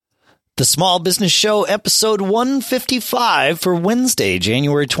The Small Business Show, episode 155 for Wednesday,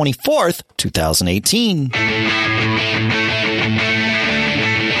 January 24th, 2018.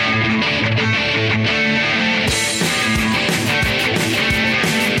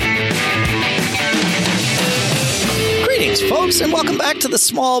 Greetings, folks, and welcome back to the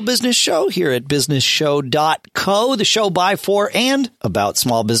Small Business Show here at businessshow.co, the show by, for, and about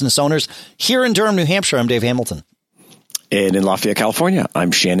small business owners here in Durham, New Hampshire. I'm Dave Hamilton. And in Lafayette, California,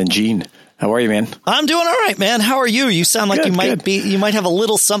 I'm Shannon Jean. How are you, man? I'm doing all right, man. How are you? You sound like you might have a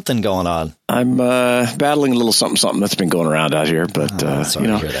little something going on. I'm battling a little something that's been going around out here, but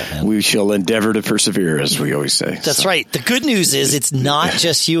we shall endeavor to persevere, as we always say. That's right. The good news is it's not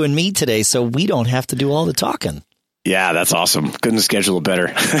just you and me today, so we don't have to do all the talking. Yeah, that's awesome. Couldn't schedule it better.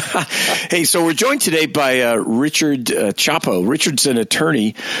 Hey, so we're joined today by Richard Chapo. Richard's an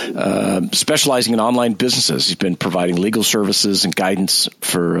attorney specializing in online businesses. He's been providing legal services and guidance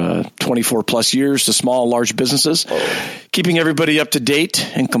for 24 plus years to small and large businesses, keeping everybody up to date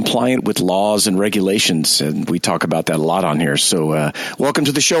and compliant with laws and regulations. And we talk about that a lot on here. So welcome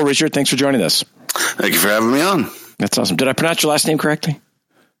to the show, Richard. Thanks for joining us. Thank you for having me on. That's awesome. Did I pronounce your last name correctly?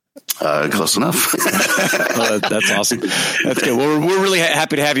 Close enough. That's awesome. That's good. Well, we're really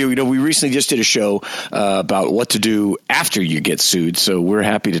happy to have you. You know, we recently just did a show about what to do after you get sued. So we're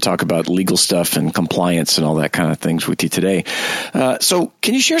happy to talk about legal stuff and compliance and all that kind of things with you today. So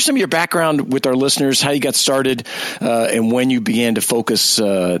can you share some of your background with our listeners, how you got started and when you began to focus,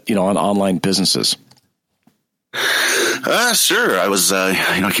 on online businesses? Sure. I was, I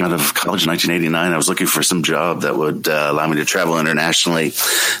came out of college in 1989. I was looking for some job that would allow me to travel internationally.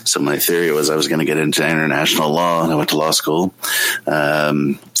 So my theory was I was going to get into international law, and I went to law school.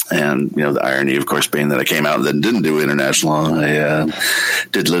 And, the irony, of course, being that I came out and then didn't do international law. I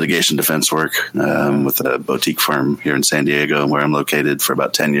did litigation defense work with a boutique firm here in San Diego, where I'm located, for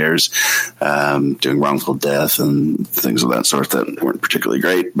about 10 years, doing wrongful death and things of that sort that weren't particularly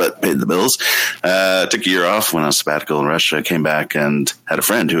great, but paid the bills. Took a year off when I was sabbatical in Russia. I came back and had a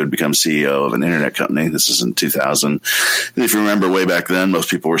friend who had become CEO of an internet company. This is in 2000. And if you remember way back then, most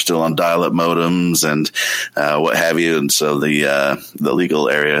people were still on dial-up modems and what have you. And so the legal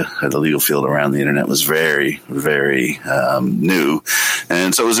area, the legal field around the internet was very, very new.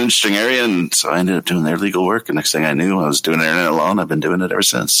 And so it was an interesting area. And so I ended up doing their legal work. And next thing I knew, I was doing internet law, and I've been doing it ever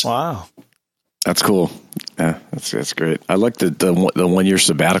since. Wow. That's cool. Yeah, that's great. I like the 1 year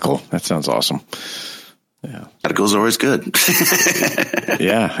sabbatical. That sounds awesome. Yeah. Sabbatical's always good.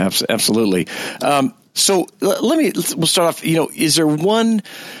 Yeah, absolutely. So we'll start off, is there one,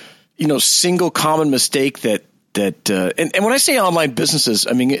 single common mistake that and when I say online businesses,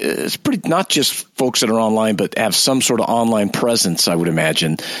 I mean, it's pretty, not just folks that are online, but have some sort of online presence, I would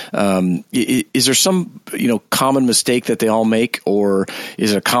imagine. Is there some, common mistake that they all make, or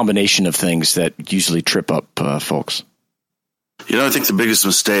is it a combination of things that usually trip up folks? I think the biggest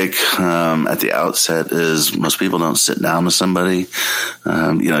mistake at the outset is most people don't sit down with somebody.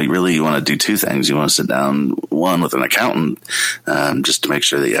 You want to do two things. You want to sit down, one, with an accountant, just to make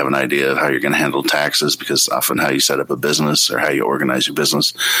sure that you have an idea of how you're going to handle taxes, because often how you set up a business or how you organize your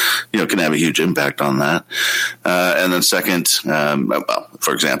business, can have a huge impact on that. And then second,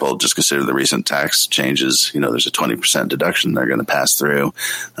 for example, just consider the recent tax changes. There's a 20% deduction they're going to pass through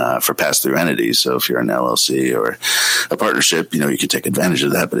for pass-through entities. So if you're an LLC or a partnership, you can take advantage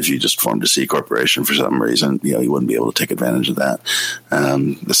of that. But if you just formed a C corporation for some reason, you wouldn't be able to take advantage of that.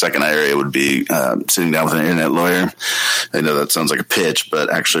 The second area would be sitting down with an internet lawyer. I know that sounds like a pitch, but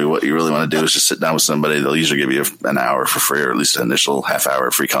actually what you really want to do is just sit down with somebody. They'll usually give you an hour for free, or at least an initial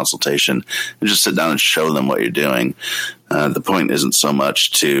half-hour free consultation, and just sit down and show them what you're doing. The point isn't so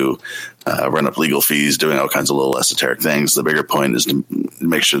much to run up legal fees, doing all kinds of little esoteric things. The bigger point is to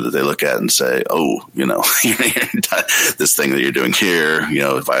make sure that they look at it and say, this thing that you're doing here,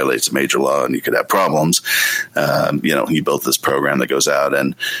 it violates a major law and you could have problems. You built this program that goes out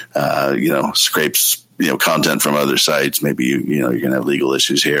and, scrapes content from other sites. Maybe you're going to have legal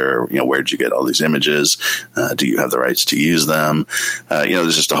issues here. Where'd you get all these images? Do you have the rights to use them?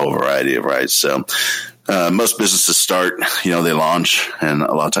 There's just a whole variety of rights. So, most businesses start, they launch, and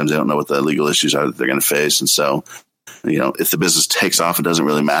a lot of times they don't know what the legal issues are that they're going to face. And so, if the business takes off, it doesn't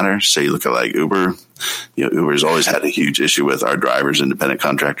really matter. Say you look at like Uber, Uber's always had a huge issue with our drivers, independent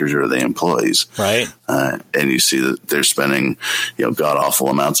contractors, or are they employees? Right. And you see that they're spending, god awful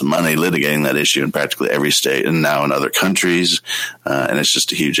amounts of money litigating that issue in practically every state and now in other countries. And it's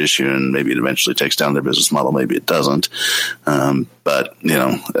just a huge issue, and maybe it eventually takes down their business model. Maybe it doesn't. But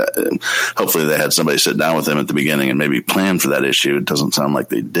hopefully they had somebody sit down with them at the beginning and maybe plan for that issue. It doesn't sound like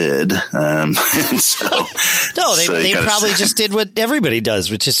they did. They probably just did what everybody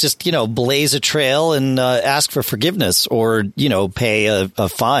does, which is just, blaze a trail and ask for forgiveness or, pay a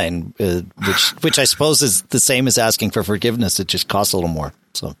fine, which I suppose is the same as asking for forgiveness. It just costs a little more.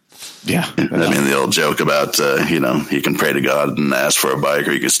 So. Yeah. I mean, the old joke about, you can pray to God and ask for a bike,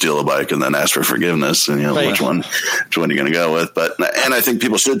 or you can steal a bike and then ask for forgiveness. And, right. which one are you going to go with? And I think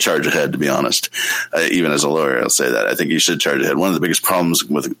people should charge ahead, to be honest. Even as a lawyer, I'll say that. I think you should charge ahead. One of the biggest problems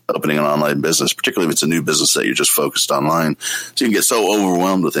with opening an online business, particularly if it's a new business that you're just focused online, so you can get so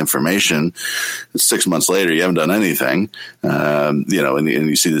overwhelmed with information. 6 months later, you haven't done anything, and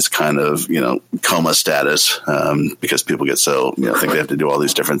you see this kind of, coma status, because people get so, think they have to do all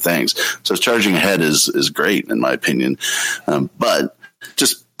these different things. So charging ahead is great, in my opinion. But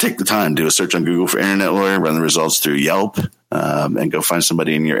just take the time, do a search on Google for internet lawyer, run the results through Yelp, and go find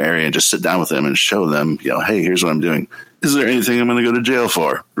somebody in your area and just sit down with them and show them, hey, here's what I'm doing. Is there anything I'm going to go to jail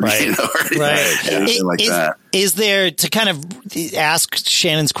for? Right. Anything like that. Is there, to kind of ask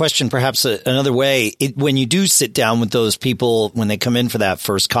Shannon's question perhaps another way, when you do sit down with those people when they come in for that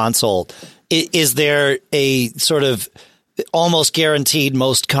first consult, is there a sort of almost guaranteed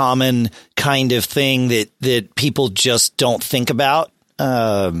most common kind of thing that people just don't think about?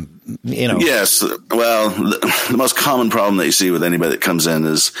 Yes. Well, the most common problem that you see with anybody that comes in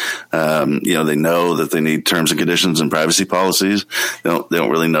is, they know that they need terms and conditions and privacy policies. They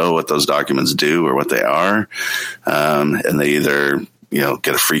don't really know what those documents do or what they are. And they either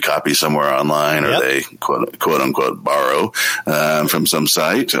get a free copy somewhere online, or they quote unquote borrow from some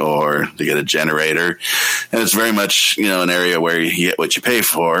site, or they get a generator. And it's very much, an area where you get what you pay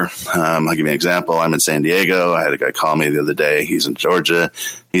for. I'll give you an example. I'm in San Diego. I had a guy call me the other day. He's in Georgia.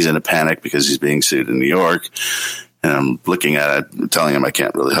 He's in a panic because he's being sued in New York. And I'm looking at it, telling him I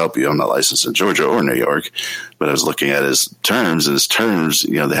can't really help you. I'm not licensed in Georgia or New York. But I was looking at his terms, and his terms,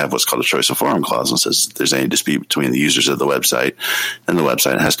 they have what's called a choice of forum clause, and says if there's any dispute between the users of the website and the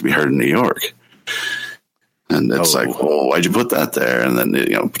website, it has to be heard in New York. And it's well, why'd you put that there? And then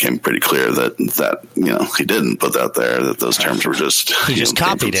it became pretty clear that he didn't put that there, that those terms were just he just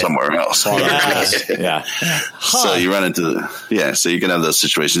copied it somewhere else. Yeah. So you run into so you can have those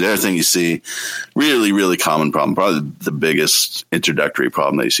situations. The other thing you see, really, really common problem, probably the biggest introductory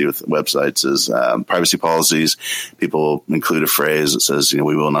problem that you see with websites is privacy policies. People include a phrase that says,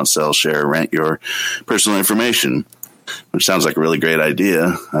 we will not sell, share, rent your personal information, which sounds like a really great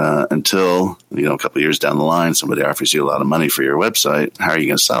idea until, a couple of years down the line, somebody offers you a lot of money for your website. How are you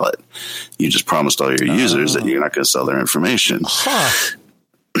going to sell it? You just promised all your users that you're not going to sell their information.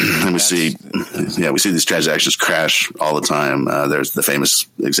 And we see these transactions crash all the time. There's the famous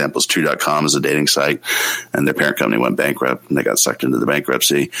examples. True.com is a dating site, and their parent company went bankrupt, and they got sucked into the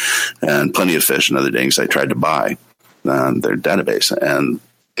bankruptcy. And Plenty of Fish, another dating site, tried to buy their database, and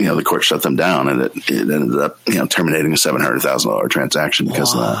the court shut them down, and it ended up, terminating a $700,000 transaction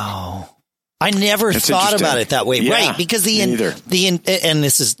because of that. I never thought about it that way. Yeah, right. Because and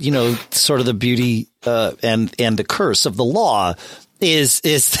this is, sort of the beauty, and the curse of the law is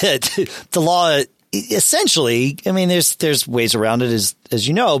that the law essentially, there's ways around it as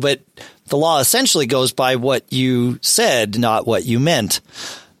you know, but the law essentially goes by what you said, not what you meant.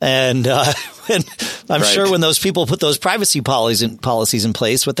 And I'm sure when those people put those privacy policies in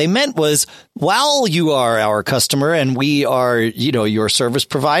place, what they meant was, while you are our customer and we are, your service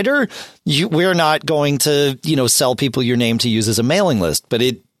provider, we're not going to, sell people your name to use as a mailing list. But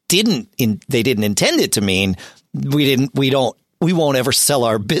they didn't intend it to mean we won't ever sell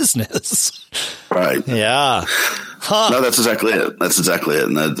our business. Right. Yeah. No, that's exactly it.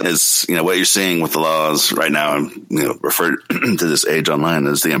 And that is, what you're seeing with the laws right now, refer to this age online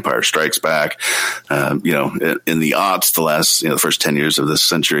as the Empire Strikes Back. In the aughts, the first 10 years of this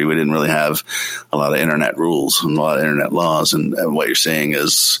century, we didn't really have a lot of internet rules and a lot of internet laws. And what you're seeing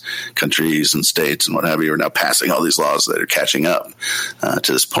is countries and states and what have you are now passing all these laws that are catching up.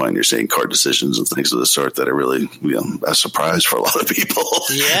 To this point, you're seeing court decisions and things of the sort that are really, a surprise for a lot of people.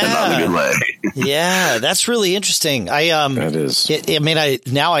 Yeah. And not in a good way. Yeah, that's really interesting. That is.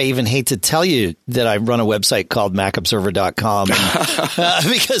 I even hate to tell you that I run a website called MacObserver.com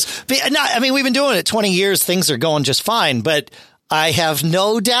because we've been doing it 20 years. Things are going just fine, but I have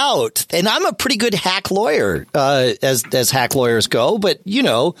no doubt. And I'm a pretty good hack lawyer, as hack lawyers go. But,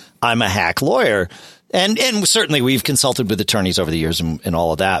 I'm a hack lawyer. And certainly we've consulted with attorneys over the years and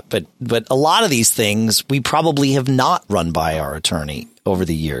all of that. But a lot of these things we probably have not run by our attorney over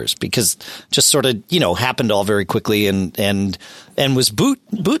the years because just sort of, happened all very quickly and was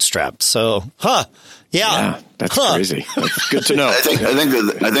bootstrapped. So, yeah, that's crazy. That's good to know.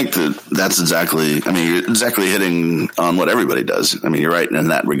 I think that's exactly. I mean, you're exactly hitting on what everybody does. I mean, you're right in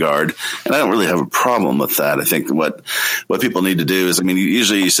that regard, and I don't really have a problem with that. I think what people need to do is, I mean,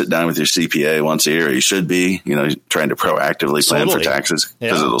 usually you sit down with your CPA once a year. Or you should be, trying to proactively plan for taxes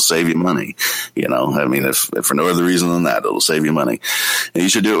because it'll save you money. I mean, if for no other reason than that, it'll save you money. And you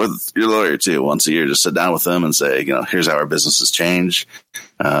should do it with your lawyer too. Once a year, just sit down with them and say, here's how our business has changed.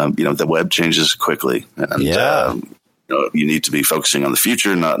 The web changes quickly, and you need to be focusing on the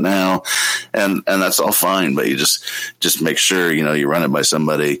future, not now, and that's all fine. But you just make sure you run it by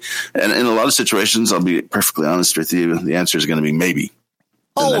somebody. And in a lot of situations, I'll be perfectly honest with you, the answer is going to be maybe.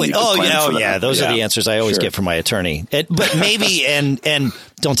 Those are the answers I always get from my attorney. But maybe, and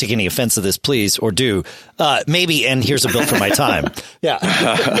don't take any offense to this, please, or do. Maybe, and here's a bill for my time. Yeah.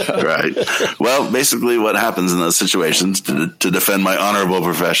 Right. Well, basically what happens in those situations, to defend my honorable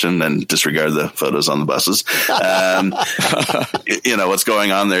profession and disregard the photos on the buses, what's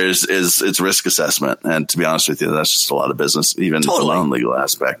going on there is it's risk assessment. And to be honest with you, that's just a lot of business, even the non-legal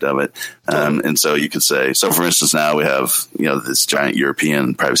aspect of it. And so you could say, for instance, now we have, this giant European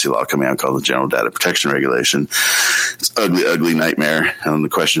privacy law coming out called the General Data Protection Regulation. It's ugly, ugly nightmare. And the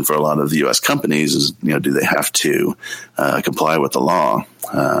question for a lot of the U.S. companies is, do they have to comply with the law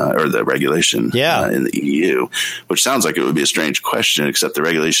or the regulation in the EU? Which sounds like it would be a strange question, except the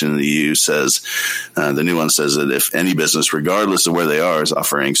regulation in the EU says, the new one says that if any business, regardless of where they are, is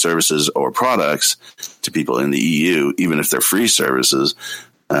offering services or products to people in the EU, even if they're free services,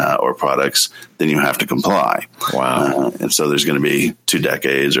 or products, then you have to comply. Wow. And so there's going to be 2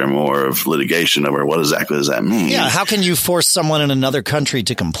 decades or more of litigation over what exactly does that mean? Yeah. How can you force someone in another country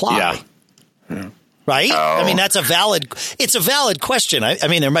to comply? Yeah. Right? I mean, it's a valid question. I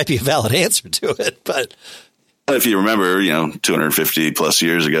mean, there might be a valid answer to it, but. If you remember, 250 plus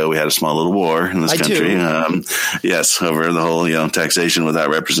years ago, we had a small little war in this country. Yes, over the whole, taxation without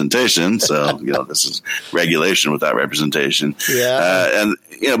representation. So, this is regulation without representation. Yeah.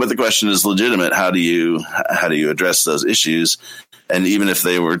 But the question is legitimate. How do you address those issues? And even if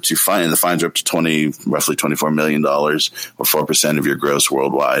they were to the fines are up to roughly $24 million or 4% of your gross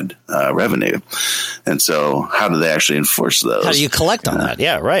worldwide revenue. And so how do they actually enforce those? How do you collect on that?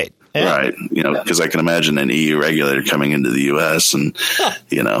 Yeah, right. Yeah. Right. Because I can imagine an EU regulator coming into the U.S. and,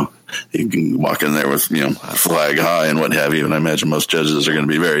 you can walk in there with, flag high and what have you. And I imagine most judges are going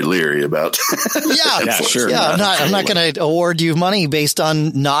to be very leery about. Sure. Yeah. I'm not going to award you money based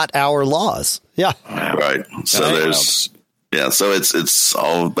on not our laws. Yeah. Right. So so it's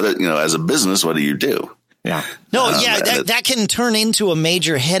all, but as a business, what do you do? Yeah. No, that can turn into a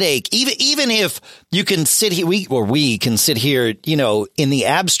major headache. Even if you can sit here, we can sit here, in the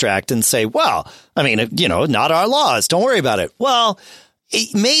abstract and say, well, I mean, not our laws. Don't worry about it. Well,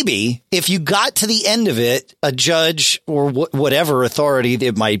 maybe if you got to the end of it, a judge or whatever authority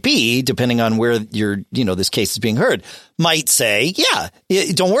it might be, depending on where this case is being heard, might say,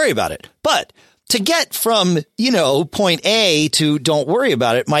 don't worry about it. But to get from, point A to don't worry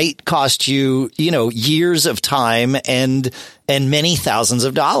about it might cost you, years of time and many thousands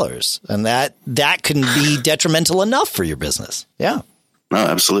of dollars. And that can be detrimental enough for your business. Yeah. No,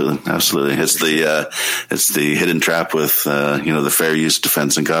 absolutely. Absolutely. It's the hidden trap with, the fair use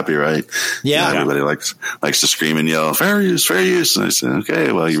defense and copyright. Yeah. Everybody likes to scream and yell, fair use, fair use. And I say,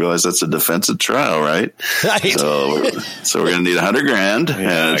 okay, well, you realize that's a defense at trial, right? Right. So we're going to need $100,000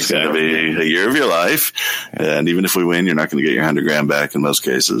 and it's going to be a year of your life. And even if we win, you're not going to get your $100,000 back in most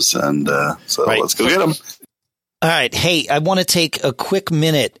cases. And, let's go get them. All right. Hey, I want to take a quick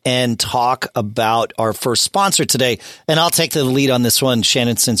minute and talk about our first sponsor today. And I'll take the lead on this one.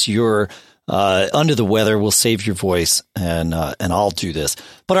 Shannon, since you're under the weather, we'll save your voice and I'll do this.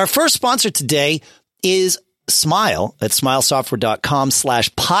 But our first sponsor today is Smile at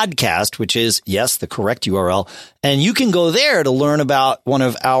smilesoftware.com/podcast, which is, yes, the correct URL. And you can go there to learn about one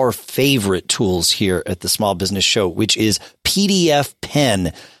of our favorite tools here at the Small Business Show, which is PDF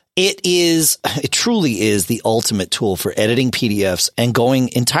Pen. It truly is the ultimate tool for editing PDFs and going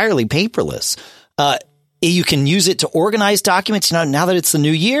entirely paperless. You can use it to organize documents. Now that it's the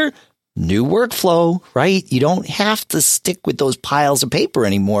new year, new workflow, right? You don't have to stick with those piles of paper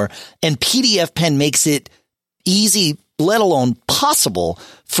anymore. And PDF Pen makes it easy, let alone possible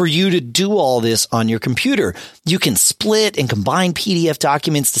for you to do all this on your computer. You can split and combine PDF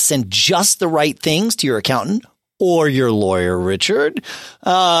documents to send just the right things to your accountant or your lawyer, Richard.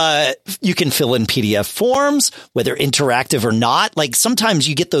 You can fill in PDF forms, whether interactive or not. Like sometimes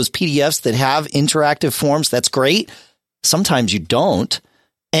you get those PDFs that have interactive forms. That's great. Sometimes you don't.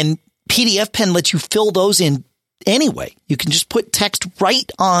 And PDF Pen lets you fill those in anyway. You can just put text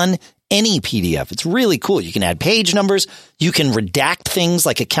right on any PDF. It's really cool. You can add page numbers. You can redact things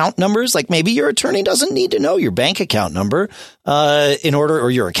like account numbers. Like maybe your attorney doesn't need to know your bank account number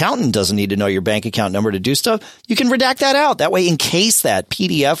or your accountant doesn't need to know your bank account number to do stuff. You can redact that out. That way, in case that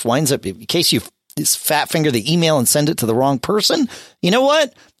PDF winds up, in case you fat finger the email and send it to the wrong person, you know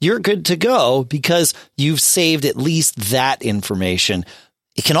what? You're good to go because you've saved at least that information.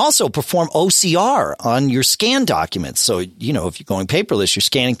 It can also perform OCR on your scan documents. So, you know, if you're going paperless, you're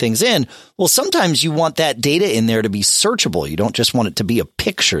scanning things in. Well, sometimes you want that data in there to be searchable. You don't just want it to be a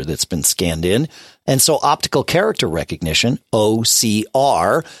picture that's been scanned in. And so optical character recognition,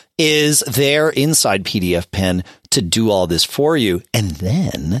 OCR, is there inside PDF Pen to do all this for you. And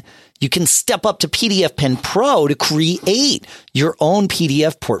then you can step up to PDF Pen Pro to create your own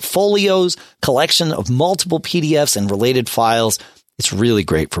PDF portfolios, collection of multiple PDFs and related files. It's really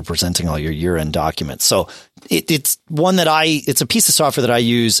great for presenting all your year-end documents. So it's a piece of software that I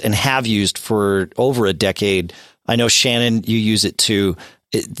use and have used for over a decade. I know, Shannon, you use it too.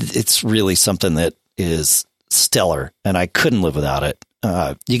 It's really something that is stellar, and I couldn't live without it.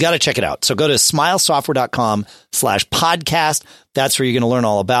 You got to check it out. So go to smilesoftware.com/podcast. That's where you're going to learn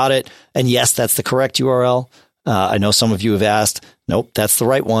all about it. And yes, that's the correct URL. I know some of you have asked. Nope, that's the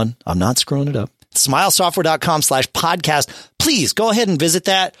right one. I'm not screwing it up. Smilesoftware.com/podcast. Please go ahead and visit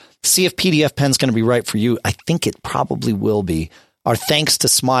that. See if PDF Pen's going to be right for you. I think it probably will be. Our thanks to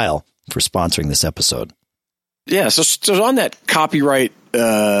Smile for sponsoring this episode. Yeah. So on that copyright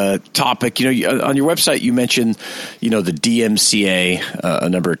topic, on your website, you mentioned, the DMCA a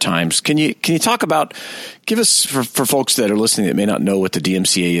number of times. Can you talk about, give us for folks that are listening that may not know what the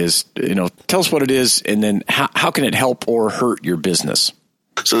DMCA is, tell us what it is, and then how can it help or hurt your business?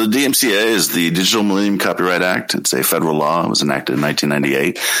 So the DMCA is the Digital Millennium Copyright Act. It's a federal law. It was enacted in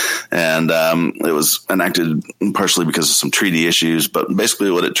 1998, and it was enacted partially because of some treaty issues. But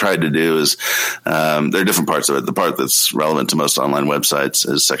basically, what it tried to do is there are different parts of it. The part that's relevant to most online websites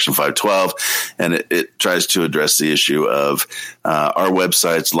is Section 512, and it tries to address the issue of are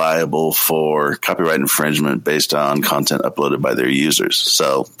websites liable for copyright infringement based on content uploaded by their users.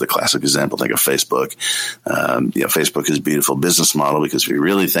 So the classic example, think of Facebook. Facebook is a beautiful business model because if you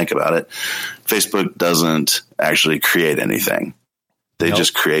really think about it, Facebook doesn't actually create anything. They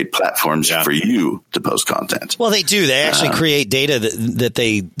just create platforms for you to post content. Well, they do. They actually create data that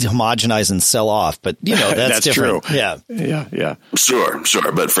they homogenize and sell off. But, that's different. True. Yeah. Yeah. Sure.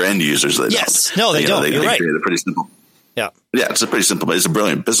 But for end users, they don't. No, they don't. You're right. Create a pretty simple. Yeah. Yeah, it's a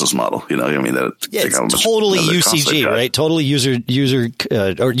brilliant business model. It's totally UCG, right? Totally user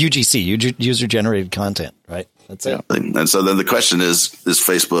or UGC, user generated content, right? That's it. And so then the question is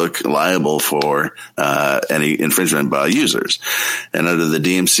Facebook liable for any infringement by users? And under the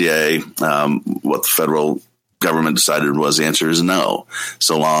DMCA, what the federal government decided was the answer is no,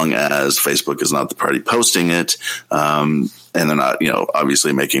 so long as Facebook is not the party posting it. And they're not,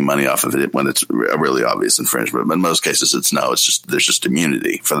 obviously making money off of it when it's a really obvious infringement. But in most cases, it's no. There's just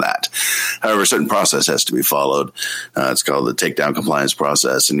immunity for that. However, a certain process has to be followed. It's called the takedown compliance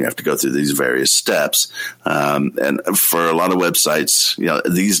process, and you have to go through these various steps. And for a lot of websites,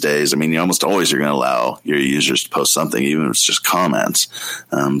 these days, almost always you're going to allow your users to post something, even if it's just comments.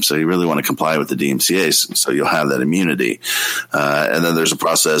 So you really want to comply with the DMCA, so you'll have that immunity. And then there's a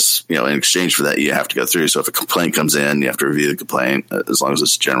process, in exchange for that, you have to go through. So if a complaint comes in, you have to review the complaint as long as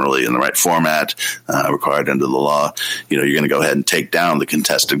it's generally in the right format required under the law. You're going to go ahead and take down the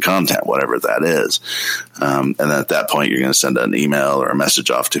contested content, whatever that is. And then at that point, you're going to send an email or a message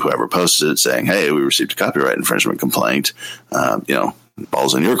off to whoever posted it saying, hey, we received a copyright infringement complaint.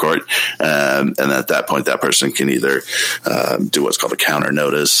 Ball's in your court. And at that point, that person can either do what's called a counter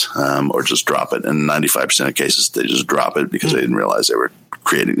notice or just drop it. And 95% of cases, they just drop it because they didn't realize they were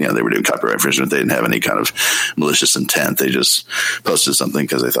creating, they were doing copyright infringement. They didn't have any kind of malicious intent. They just posted something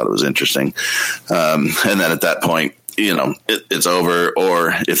because they thought it was interesting. And then at that point, it's over.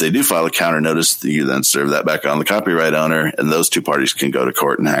 Or if they do file a counter notice, you then serve that back on the copyright owner, and those two parties can go to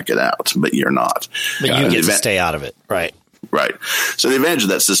court and hack it out. But you're not. But you get to stay out of it, right? Right. So the advantage of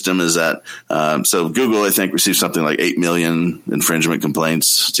that system is that, so Google, I think, receives something like 8 million infringement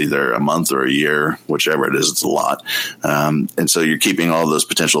complaints. It's either a month or a year, whichever it is, it's a lot. And so you're keeping all those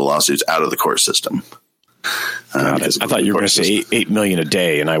potential lawsuits out of the court system. I thought you were going to say 8 million a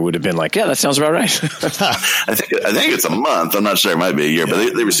day, and I would have been like, yeah, that sounds about right. I think it's a month. I'm not sure. It might be a year,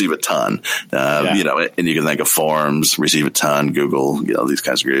 but they receive a ton. You know, and you can think of forums receive a ton. Google, you know, these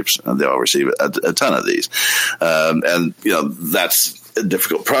kinds of groups, they all receive a ton of these, and you know that's a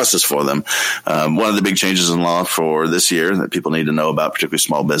difficult process for them. One of the big changes in law for this year that people need to know about, particularly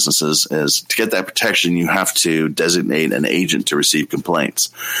small businesses, is to get that protection, you have to designate an agent to receive complaints.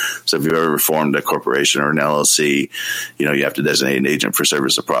 So if you've ever formed a corporation or an LLC, you know, you have to designate an agent for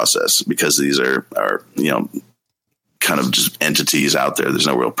service of process, because these are you know, kind of just entities out there. There's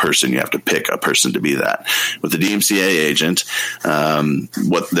no real person. You have to pick a person to be that. With the DMCA agent,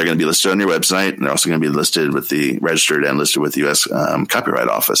 what they're going to be listed on your website, and they're also going to be listed with the registered and listed with the U.S. Copyright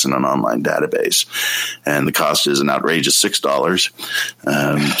Office in an online database. And the cost is an outrageous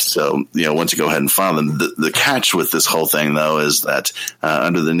 $6. So, you know, once you go ahead and file them, the catch with this whole thing, though, is that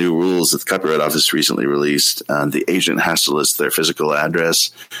under the new rules that the Copyright Office recently released, the agent has to list their physical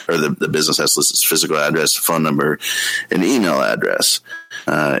address, or the business has to list its physical address, phone number, an email address.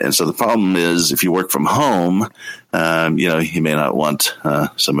 And so the problem is, if you work from home, you know, you may not want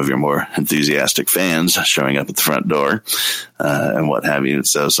some of your more enthusiastic fans showing up at the front door and what have you.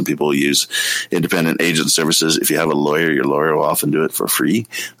 So some people use independent agent services. If you have a lawyer, your lawyer will often do it for free.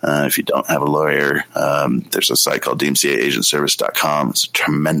 If you don't have a lawyer, there's a site called dmcaagentservice.com. It's a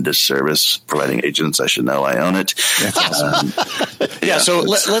tremendous service providing agents. I should know. I own it. Yeah. So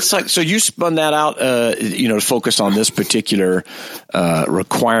let's so you spun that out, you know, to focus on this particular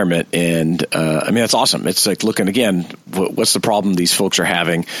requirement. And I mean, that's awesome. It's like looking again, what's the problem these folks are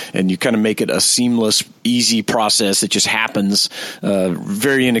having? And you kind of make it a seamless, easy process that just happens,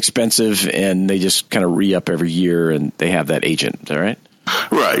 very inexpensive, and they just kind of re-up every year, and they have that agent. Is that right?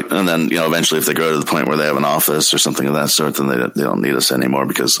 Right. And then, you know, eventually if they grow to the point where they have an office or something of that sort, then they don't need us anymore,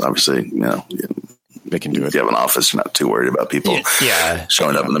 because obviously, you know, they can do it. If you have an office, you're not too worried about people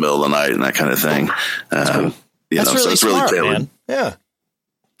showing up in the middle of the night and that kind of thing. That's really smart, man. Yeah.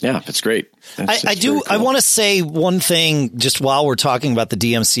 Yeah, that's great. I do. Cool. I want to say one thing just while we're talking about the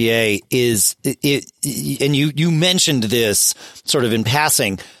DMCA is and you mentioned this sort of in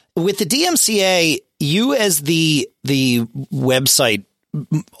passing. With the DMCA, you as the website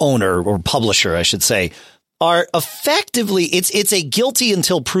owner or publisher, I should say, are effectively it's a guilty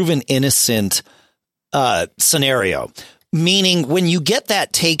until proven innocent scenario. Meaning, when you get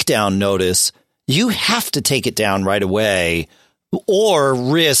that takedown notice, you have to take it down right away, or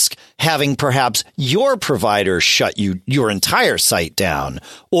risk having perhaps your provider shut your entire site down,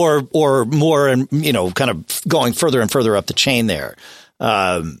 or more, and you know, kind of going further and further up the chain there.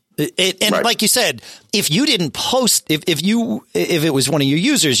 Right. Like you said, if you didn't post, if it was one of your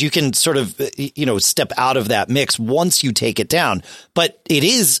users, you can sort of, you know, step out of that mix once you take it down. But it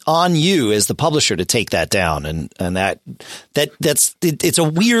is on you as the publisher to take that down, and it's a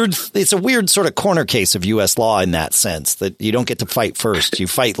weird sort of corner case of U.S. law in that sense, that you don't get to fight first, you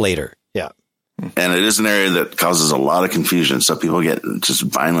fight later. Yeah. And it is an area that causes a lot of confusion. So people get just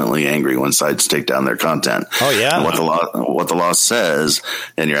violently angry when sites take down their content. Oh, yeah. And what the law says,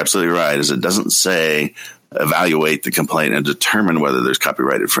 and you're absolutely right, is it doesn't say evaluate the complaint and determine whether there's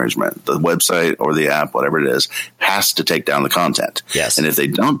copyright infringement. The website or the app, whatever it is, has to take down the content. Yes. And if they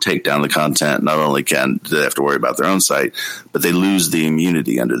don't take down the content, not only do they have to worry about their own site, but they lose the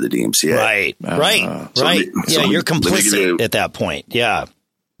immunity under the DMCA. Right. You're complicit at that point. Yeah.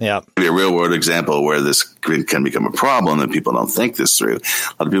 Yeah. Be a real world example where this can become a problem that people don't think this through.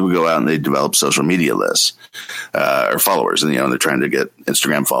 A lot of people go out and they develop social media lists or followers, and you know, they're trying to get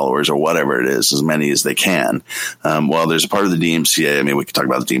Instagram followers or whatever it is, as many as they can. Well, there's a part of the DMCA. I mean, we could talk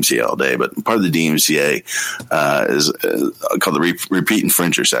about the DMCA all day, but part of the DMCA is called the repeat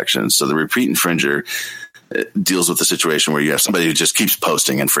infringer section. So the repeat infringer deals with the situation where you have somebody who just keeps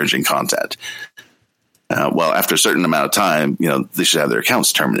posting infringing content. Well, after a certain amount of time, you know, they should have their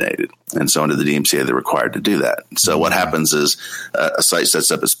accounts terminated. And so under the DMCA, they're required to do that. So what happens is a site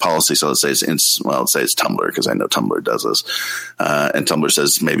sets up its policy. So let's say it's Tumblr, because I know Tumblr does this. And Tumblr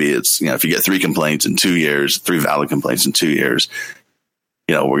says maybe it's, you know, if you get 3 complaints in 2 years, 3 valid complaints in 2 years,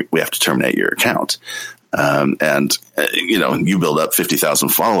 you know, we have to terminate your account. You know, you build up 50,000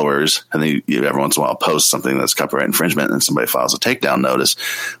 followers, and then you every once in a while post something that's copyright infringement, and somebody files a takedown notice.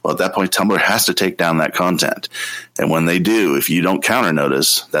 Well, at that point, Tumblr has to take down that content. And when they do, if you don't counter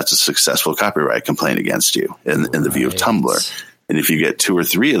notice, that's a successful copyright complaint against you in the view of Tumblr. And if you get 2 or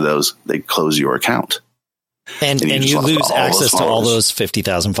 3 of those, they close your account. And you lose access to all those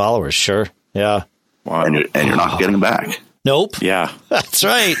 50,000 followers. Sure. Yeah. Wow. And you're not getting them back. Nope. Yeah. That's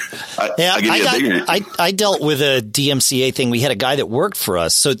right. I dealt with a DMCA thing. We had a guy that worked for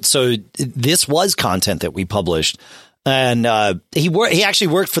us. So this was content that we published. And he actually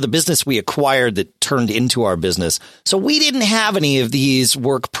worked for the business we acquired that turned into our business. So we didn't have any of these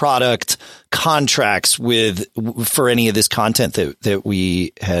work product contracts for any of this content that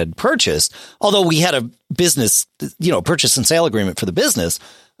we had purchased. Although we had a business, purchase and sale agreement for the business.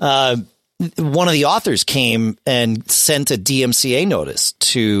 One of the authors came and sent a DMCA notice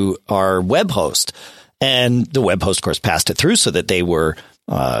to our web host, and the web host, of course, passed it through so that they were,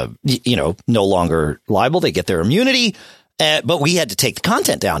 no longer liable. They get their immunity, but we had to take the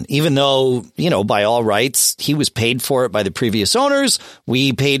content down, even though, by all rights, he was paid for it by the previous owners.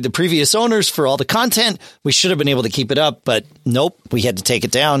 We paid the previous owners for all the content. We should have been able to keep it up, but nope, we had to take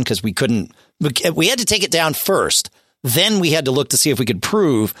it down because we couldn't. We had to take it down first. Then we had to look to see if we could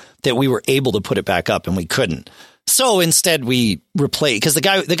prove that we were able to put it back up, and we couldn't. So instead we replaced, because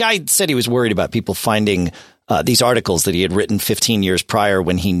the guy said he was worried about people finding these articles that he had written 15 years prior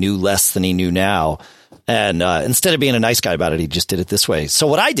when he knew less than he knew now. And instead of being a nice guy about it, he just did it this way. So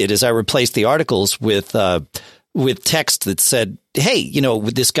what I did is I replaced the articles with text that said, hey,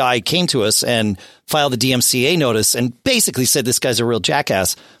 this guy came to us and filed a DMCA notice and basically said this guy's a real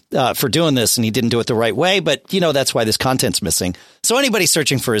jackass for doing this, and he didn't do it the right way. But, that's why this content's missing. So anybody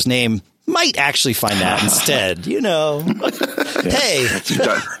searching for his name might actually find that instead, Hey. Did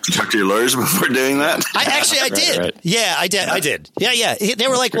you talk to your lawyers before doing that? I did. Right. Yeah, I did. Yeah. They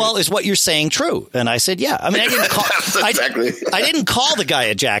were like, well, is what you're saying true? And I said, yeah. I mean, I didn't call I didn't call the guy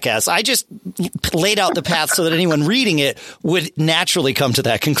a jackass. I just laid out the path so that anyone reading it would naturally come to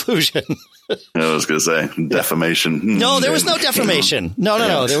that conclusion. I was going to say defamation. No, there was no defamation.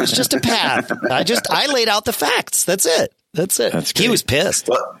 No. There was just a path. I laid out the facts. That's it. He was pissed.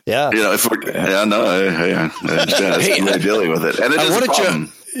 Well, yeah. If we're, it's dealing with it. And it is a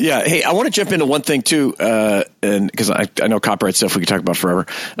problem. Hey, I want to jump into one thing too, and because I know copyright stuff we could talk about forever,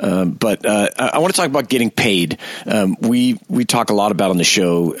 but I want to talk about getting paid. We talk a lot about on the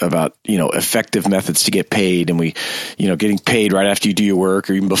show about effective methods to get paid, and we getting paid right after you do your work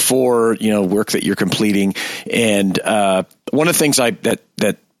or even before work that you're completing. And one of the things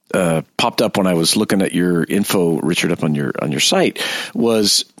that popped up when I was looking at your info, Richard, up on your site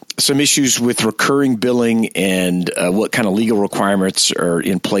was some issues with recurring billing and what kind of legal requirements are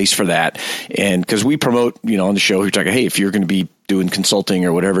in place for that. And because we promote, on the show, we're talking, hey, if you're going to be doing consulting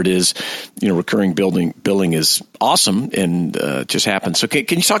or whatever it is, recurring billing is awesome and just happens. So can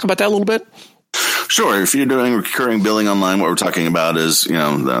you talk about that a little bit? Sure. If you're doing recurring billing online, what we're talking about is,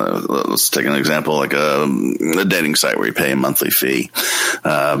 let's take an example like a dating site where you pay a monthly fee.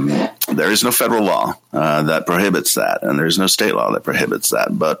 There is no federal law that prohibits that, and there's no state law that prohibits that.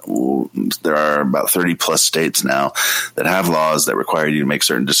 But there are about 30 plus states now that have laws that require you to make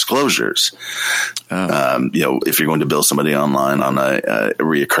certain disclosures. If you're going to bill somebody online on a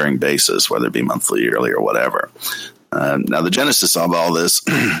reoccurring basis, whether it be monthly, yearly, or whatever. Now, the genesis of all this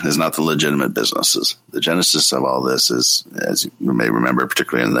is not the legitimate businesses. The genesis of all this is, as you may remember,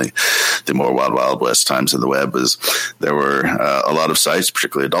 particularly in the more wild west times of the web, is there were a lot of sites,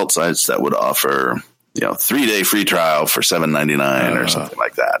 particularly adult sites, that would offer 3-day free trial for $7.99 or something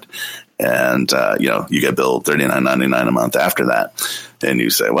like that. And, you get billed $39.99 a month after that. And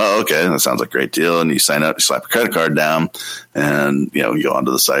you say, well, okay, that sounds like a great deal. And you sign up, you slap a credit card down, and, you go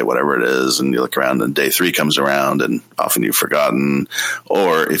onto the site, whatever it is, and you look around, and day 3 comes around, and often you've forgotten.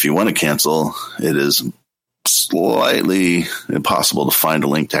 Or if you want to cancel, it is slightly impossible to find a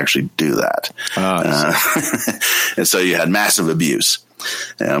link to actually do that. And so you had massive abuse.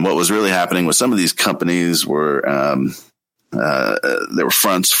 And what was really happening with some of these companies were there were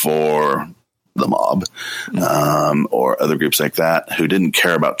fronts for the mob or other groups like that who didn't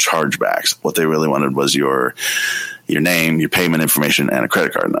care about chargebacks. What they really wanted was your name, your payment information, and a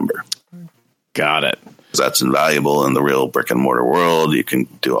credit card number. Got it. That's invaluable in the real brick and mortar world. You can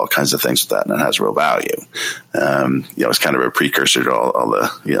do all kinds of things with that, and it has real value. It's kind of a precursor to all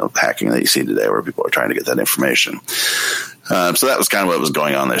the hacking that you see today, where people are trying to get that information. So that was kind of what was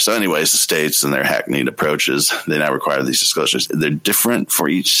going on there. So anyways, the states and their hackneyed approaches, they now require these disclosures. They're different for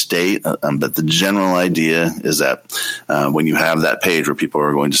each state, but the general idea is that when you have that page where people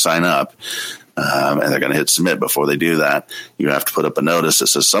are going to sign up, and they're going to hit submit before they do that, you have to put up a notice that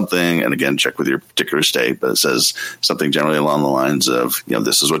says something, and again, check with your particular state, but it says something generally along the lines of,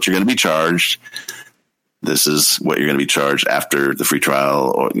 this is what you're going to be charged. This is what you're going to be charged after the free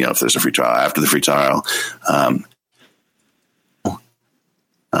trial, or, if there's a free trial, after the free trial.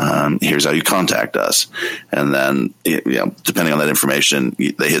 Here's how you contact us. And then, depending on that information,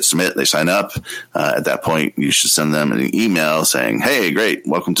 they hit submit, they sign up. At that point, you should send them an email saying, hey, great,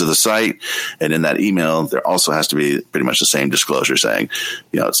 welcome to the site. And in that email, there also has to be pretty much the same disclosure saying,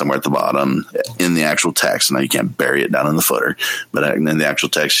 it's somewhere at the bottom in the actual text. Now, you can't bury it down in the footer, but in the actual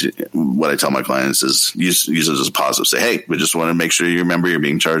text, what I tell my clients is use it as a positive. Say, hey, we just want to make sure you remember you're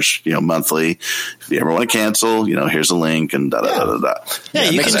being charged, monthly. If you ever want to cancel, here's a link and da da da da. Yeah,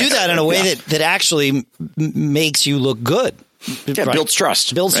 you can do that in a way that actually makes you look good. Yeah, right. Builds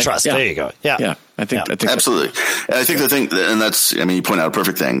trust. Trust. Yeah. There you go. Yeah. I think absolutely. And I think the thing, and that's, you point out a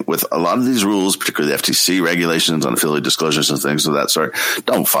perfect thing with a lot of these rules, particularly the FTC regulations on affiliate disclosures and things of that sort.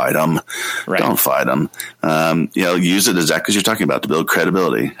 Don't fight them. Right. Don't fight them. Use it exactly as you're talking about to build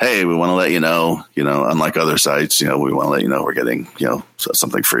credibility. Hey, we want to let you know, unlike other sites, we want to let you know we're getting,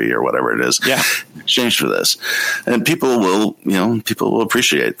 something free or whatever it is. Yeah. In exchange for this. And people will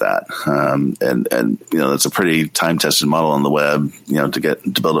appreciate that. And that's a pretty time tested model on the web,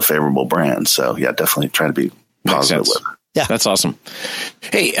 to build a favorable brand. So definitely try to be positive with it. Yeah, that's awesome.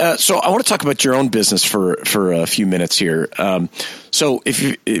 Hey, so I want to talk about your own business for a few minutes here. So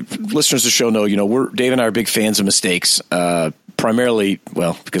if listeners of the show know, Dave and I are big fans of mistakes, primarily,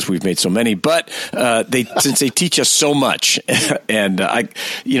 because we've made so many, but since they teach us so much, and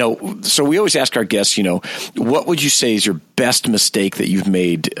so we always ask our guests, what would you say is your best mistake that you've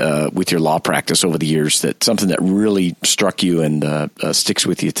made with your law practice over the years? That something that really struck you and sticks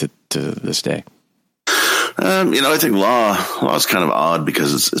with you to this day. I think law is kind of odd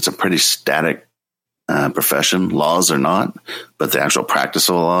because it's a pretty static profession. Laws are not, but the actual practice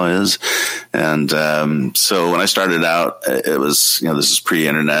of law is. And so when I started out, it was, this is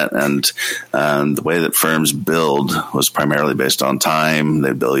pre-internet, and the way that firms billed was primarily based on time.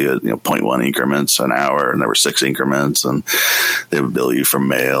 They bill you, 0.1 increments an hour, and there were 6 increments, and they would bill you for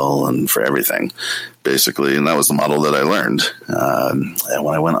mail and for everything, basically. And that was the model that I learned. And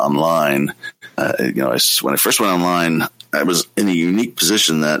when I went online, when I first went online, I was in a unique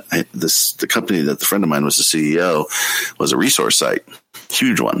position that the company that the friend of mine was the CEO was a resource site,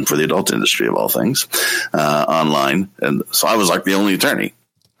 huge one for the adult industry of all things, online. And so I was like the only attorney.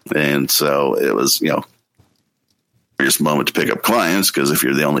 And so it was, just moment to pick up clients, because if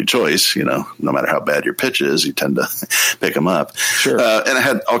you're the only choice, no matter how bad your pitch is, you tend to pick them up. Sure. And I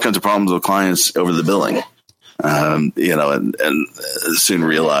had all kinds of problems with clients over the billing. And soon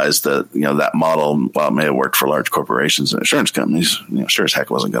realized that, that model, while it may have worked for large corporations and insurance companies, sure as heck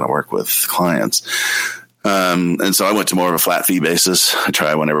wasn't going to work with clients. And so I went to more of a flat fee basis. I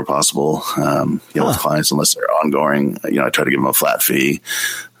try whenever possible, with clients, unless they're ongoing, I try to give them a flat fee.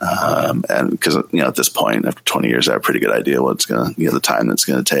 And because, at this point, after 20 years, I have a pretty good idea what's going to, the time that's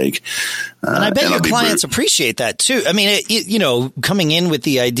going to take. And I bet your clients appreciate that too. I mean, coming in with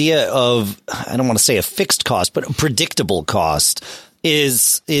the idea of, I don't want to say a fixed cost, but a predictable cost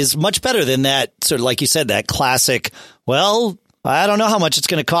is much better than that sort of, like you said, that classic, well, I don't know how much it's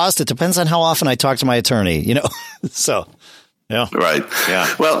going to cost. It depends on how often I talk to my attorney, so. Yeah. Right.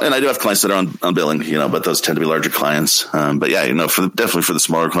 Yeah. Well, and I do have clients that are on billing, but those tend to be larger clients. But yeah, definitely for the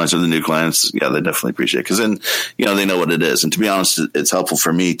smaller clients or the new clients, yeah, they definitely appreciate it, because then, they know what it is. And to be honest, it's helpful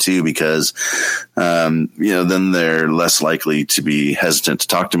for me too, because, then they're less likely to be hesitant to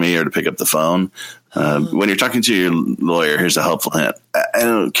talk to me or to pick up the phone. When you're talking to your lawyer, here's a helpful hint. I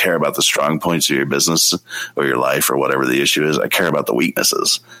don't care about the strong points of your business or your life or whatever the issue is. I care about the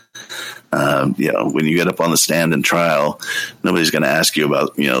weaknesses. When you get up on the stand in trial, nobody's going to ask you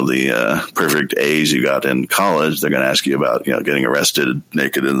about, the perfect A's you got in college. They're going to ask you about, getting arrested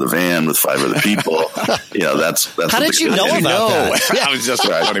naked in the van with 5 other people. That's how did you know about that? Yeah. I was just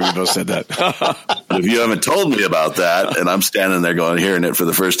right. Funny we both said that. If you haven't told me about that, and I'm standing there hearing it for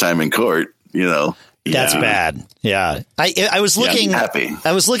the first time in court, that's bad. Yeah. I was looking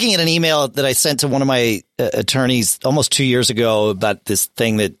at an email that I sent to one of my attorneys almost 2 years ago about this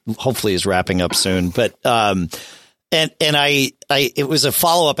thing that hopefully is wrapping up soon. But, it was a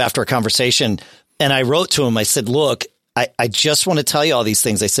follow up after a conversation, and I wrote to him. I said, look, I just want to tell you all these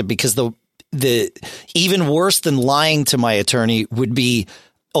things. I said, because the even worse than lying to my attorney would be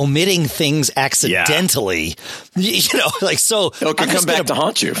omitting things accidentally, so it can come back to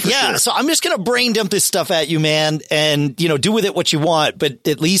haunt you. Sure. So I'm just going to brain dump this stuff at you, man, and, do with it what you want. But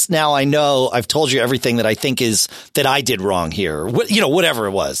at least now I know I've told you everything that I think is that I did wrong here. Whatever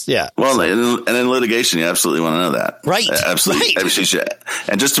it was. Yeah. Well, and in litigation, you absolutely want to know that. Right. Absolutely. Right.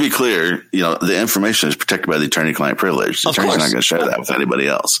 And just to be clear, the information is protected by the attorney-client privilege. The attorney's not going to share that with anybody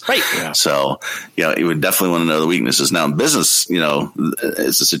else. Right. Yeah. So, you would definitely want to know the weaknesses. Now in business,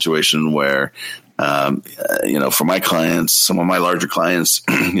 it's a situation where, For my clients, some of my larger clients,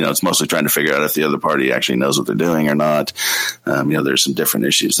 it's mostly trying to figure out if the other party actually knows what they're doing or not. There's some different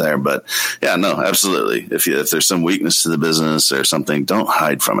issues there, but yeah, no, absolutely. If there's some weakness to the business or something, don't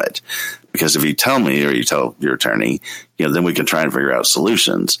hide from it. Because if you tell me or you tell your attorney, then we can try and figure out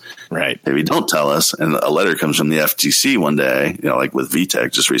solutions. Right. If you don't tell us and a letter comes from the FTC one day, like with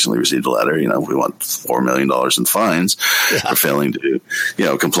VTech just recently received a letter, we want $4 million in fines for failing to,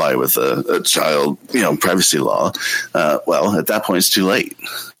 comply with a child, privacy law. Well, at that point, it's too late.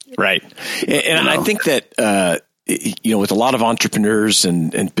 Right. And I think that, with a lot of entrepreneurs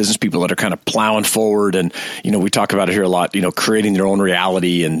and business people that are kind of plowing forward, and we talk about it here a lot, creating their own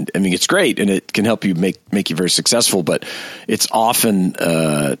reality, and I mean it's great and it can help you make you very successful, but it's often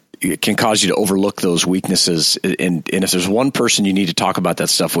it can cause you to overlook those weaknesses, and if there's one person you need to talk about that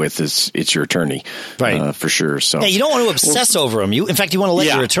stuff with, it's your attorney, right? For sure. So you don't want to obsess over them. In fact, you want to let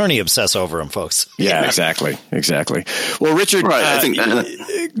your attorney obsess over them, folks. Yeah, exactly. Well, Richard, right, I think,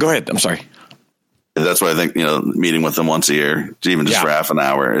 go ahead. I'm sorry. That's why I think, meeting with them once a year, even just for half an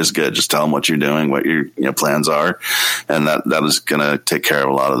hour is good. Just tell them what you're doing, what your plans are. And that is going to take care of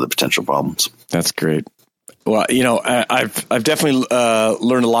a lot of the potential problems. That's great. Well, I've definitely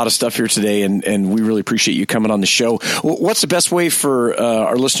learned a lot of stuff here today, and we really appreciate you coming on the show. What's the best way for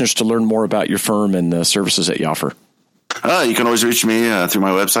our listeners to learn more about your firm and the services that you offer? You can always reach me through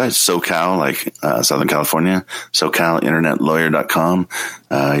my website, SoCal, like Southern California, SoCalInternetLawyer.com.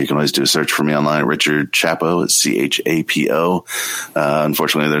 You can always do a search for me online, Richard Chapo, it's Chapo.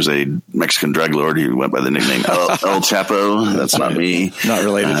 Unfortunately, there's a Mexican drug lord who went by the nickname El Chapo. That's not me. Not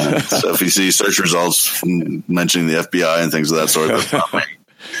related. So if you see search results mentioning the FBI and things of that sort, that's not me.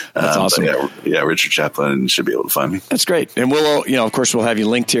 That's awesome. Richard Chaplin should be able to find me. That's great. And we'll, of course, we'll have you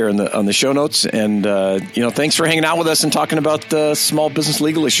linked here on the show notes. And, thanks for hanging out with us and talking about small business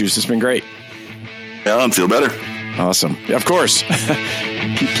legal issues. It's been great. Yeah, and feel better. Awesome. Of course.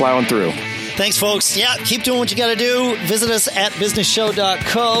 Keep plowing through. Thanks, folks. Yeah, keep doing what you got to do. Visit us at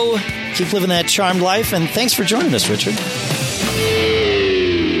businessshow.co. Keep living that charmed life. And thanks for joining us, Richard.